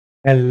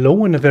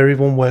Hello and a very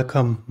warm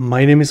welcome.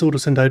 My name is Odo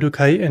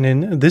Sendai-Dukai, and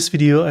in this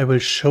video I will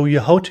show you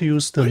how to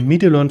use the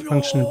Midi Learn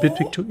function in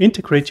Bitwig to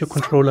integrate your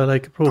controller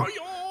like a pro.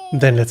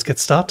 Then let's get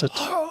started.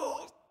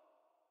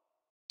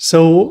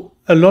 So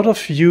a lot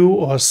of you,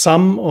 or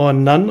some or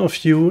none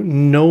of you,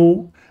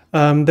 know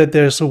that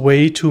there's a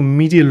way to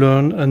Midi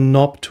Learn a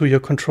knob to your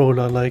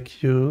controller.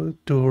 Like you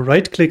do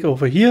right click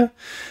over here,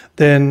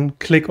 then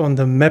click on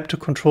the map to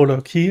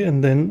controller key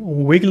and then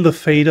wiggle the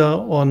fader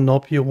or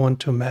knob you want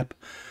to map.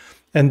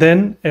 And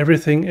then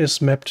everything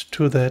is mapped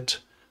to that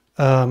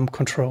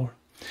control.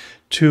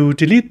 To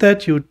delete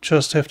that, you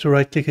just have to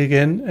right click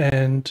again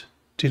and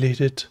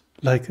delete it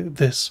like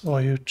this.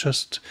 Or you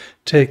just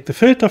take the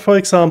filter, for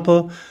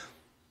example,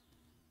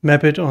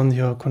 map it on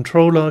your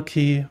controller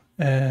key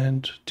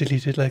and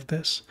delete it like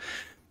this.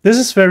 This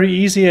is very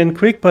easy and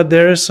quick, but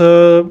there is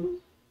a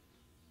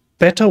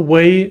better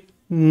way,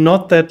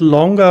 not that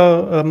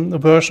longer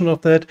version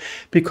of that,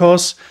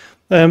 because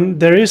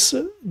there is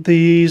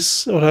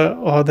these,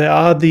 or there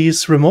are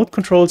these remote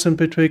controls in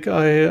Bitwig.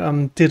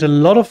 I did a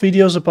lot of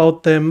videos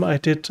about them. I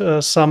did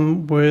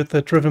some with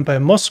driven by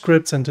MOS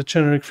scripts and the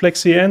generic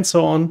flexi and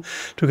so on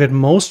to get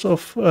most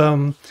of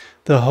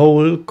the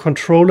whole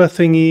controller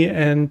thingy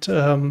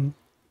and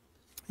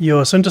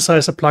your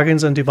synthesizer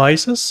plugins and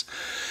devices.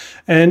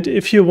 And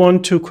if you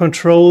want to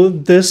control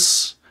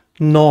this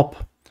knob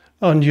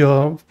on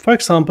your, for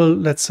example,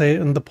 let's say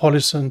in the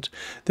polysynth,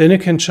 then you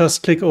can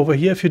just click over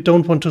here. If you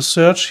don't want to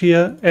search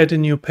here, add a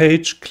new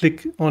page,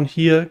 click on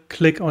here,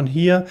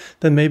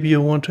 then maybe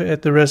you want to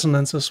add the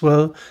resonance as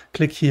well,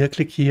 click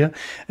here.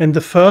 And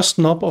the first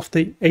knob of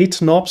the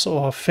 8 knobs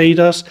or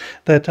faders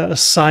that are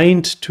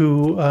assigned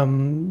to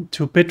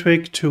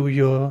Bitwig,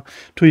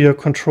 to your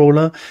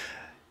controller,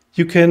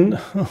 you can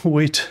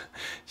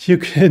you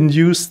can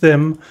use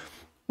them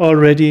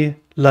already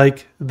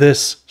like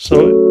this.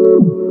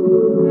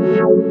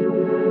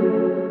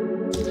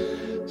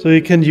 So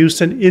you can use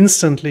them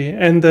instantly.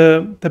 And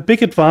the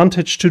big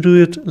advantage to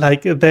do it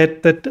like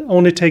that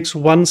only takes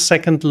 1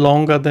 second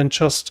longer than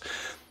just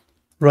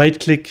right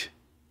click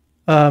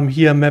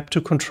here, map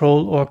to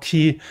control or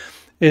key,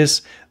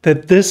 is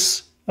that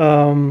this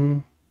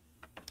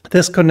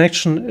this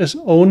connection is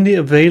only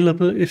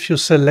available if you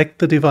select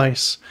the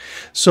device.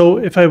 So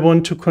if I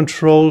want to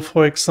control,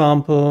 for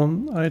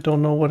example, I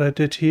don't know what I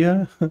did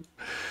here.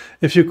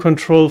 If you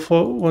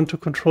want to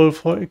control,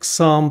 for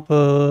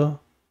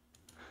example,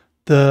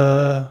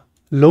 the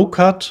low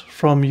cut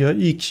from your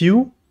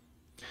EQ,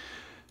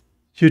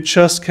 you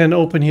just can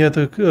open here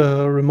the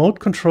remote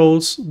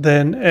controls,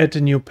 then add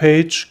a new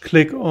page,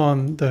 click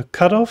on the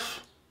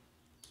cutoff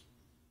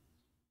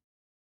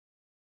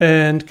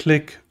and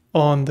click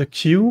on the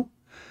Q.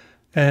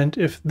 And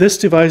if this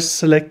device is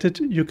selected,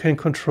 you can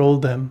control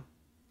them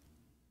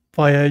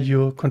via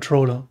your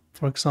controller,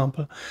 for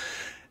example.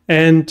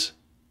 And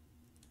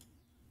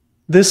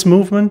this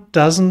movement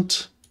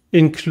doesn't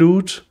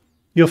include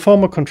your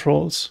former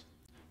controls.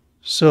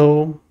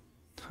 So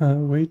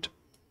wait,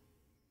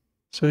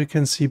 so you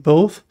can see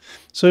both.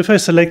 So if I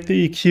select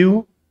the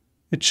EQ,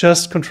 it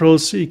just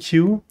controls the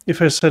EQ.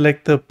 If I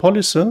select the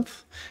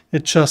polysynth,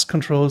 it just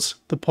controls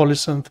the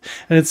polysynth.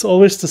 And it's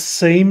always the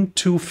same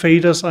 2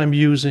 faders I'm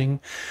using.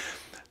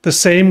 The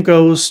same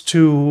goes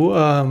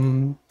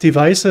to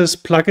devices,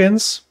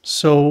 plugins.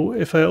 So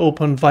if I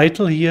open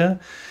Vital here,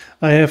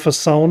 I have a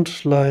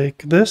sound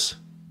like this.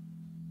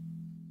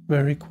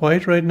 Very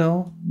quiet right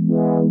now.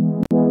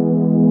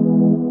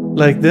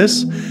 Like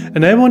this.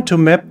 And I want to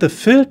map the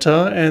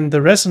filter and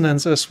the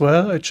resonance as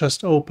well. I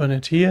just open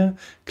it here,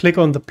 click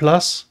on the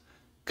plus,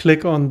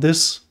 click on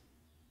this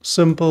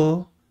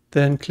symbol,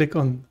 then click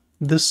on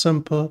this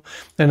symbol.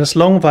 And as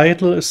long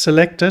Vital is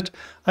selected,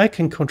 I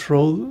can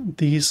control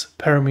these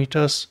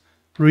parameters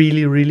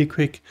really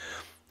quick.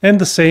 And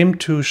the same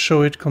to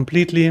show it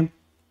completely.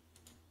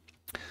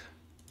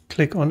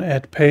 Click on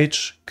Add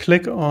Page,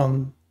 click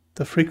on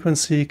the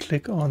frequency,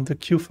 click on the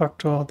Q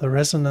factor, the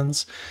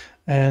resonance,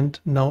 and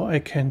now I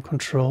can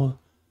control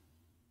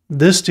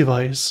this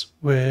device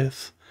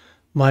with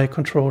my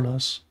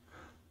controllers.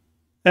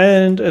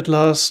 And at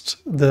last,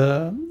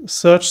 the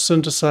search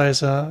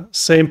synthesizer,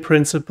 same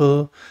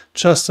principle,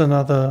 just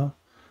another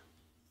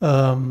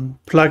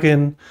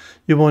plugin.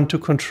 You want to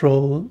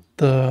control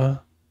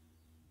the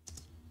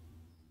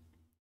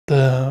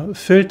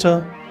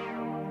filter.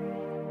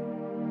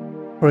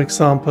 For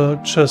example,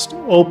 just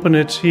open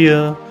it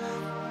here,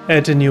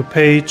 add a new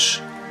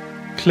page,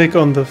 click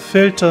on the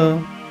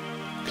filter,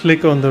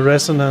 click on the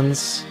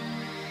resonance,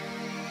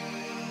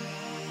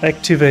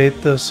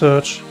 activate the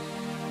search.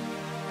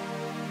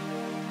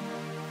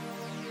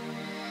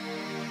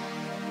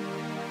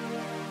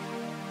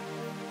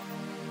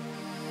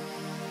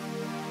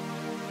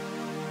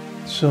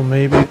 So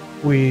maybe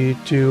we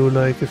do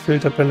like a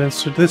filter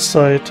balance to this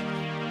side.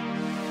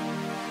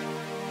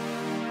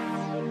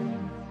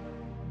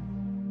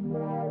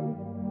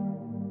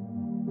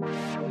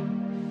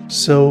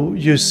 So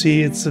you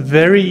see it's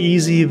very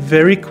easy,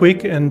 very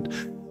quick, and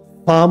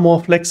far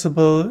more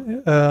flexible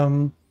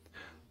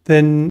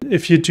than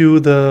if you do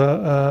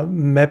the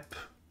map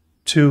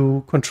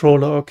to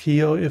controller or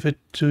key, or if it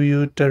do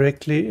you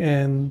directly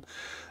in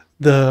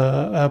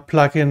the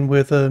plugin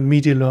with a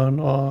Midi Learn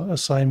or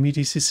assign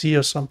Midi CC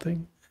or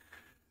something.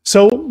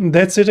 So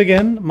that's it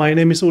again. My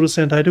name is Ole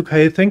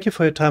Sandaidukai. Thank you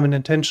for your time and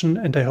attention,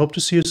 and I hope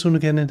to see you soon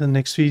again in the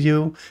next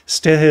video.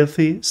 Stay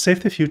healthy,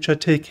 save the future,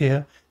 take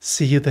care.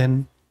 See you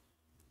then.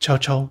 Ciao,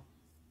 ciao.